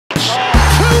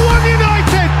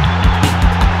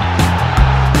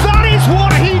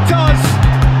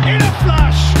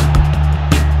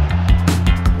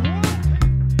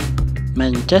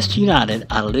Manchester United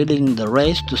are leading the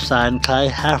race to sign Kai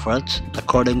Havertz,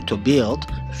 according to Bild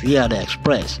via the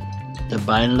Express. The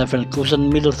Bayer Leverkusen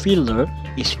midfielder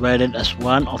is rated as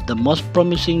one of the most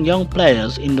promising young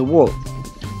players in the world,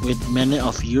 with many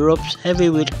of Europe's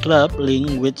heavyweight clubs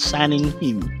linked with signing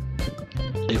him.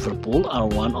 Liverpool are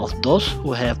one of those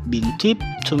who have been tipped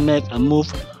to make a move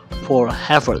for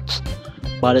Havertz,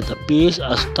 but it appears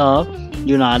as though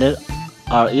United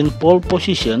are in pole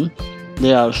position.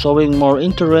 They are showing more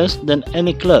interest than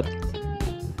any club,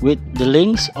 with the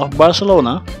links of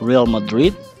Barcelona, Real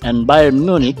Madrid, and Bayern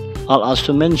Munich are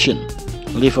also mentioned.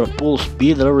 Liverpool's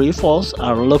bitter rivals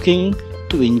are looking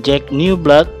to inject new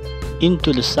blood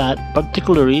into the side,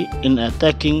 particularly in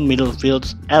attacking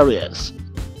midfield areas.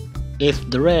 If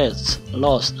the Reds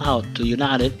lost out to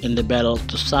United in the battle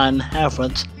to sign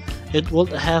Havertz, it would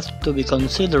have to be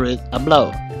considered a blow.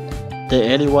 The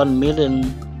 £81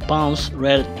 million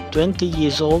rated 20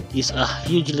 years old is a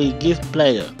hugely gifted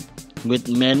player, with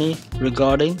many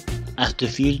regarding as the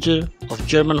future of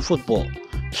German football.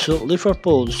 Should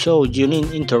Liverpool show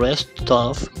genuine interest,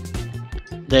 though,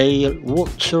 they would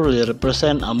surely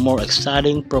represent a more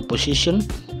exciting proposition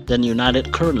than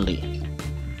United currently.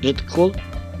 It could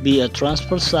be a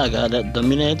transfer saga that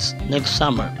dominates next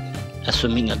summer,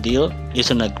 assuming a deal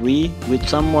isn't agreed with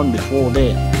someone before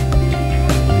then.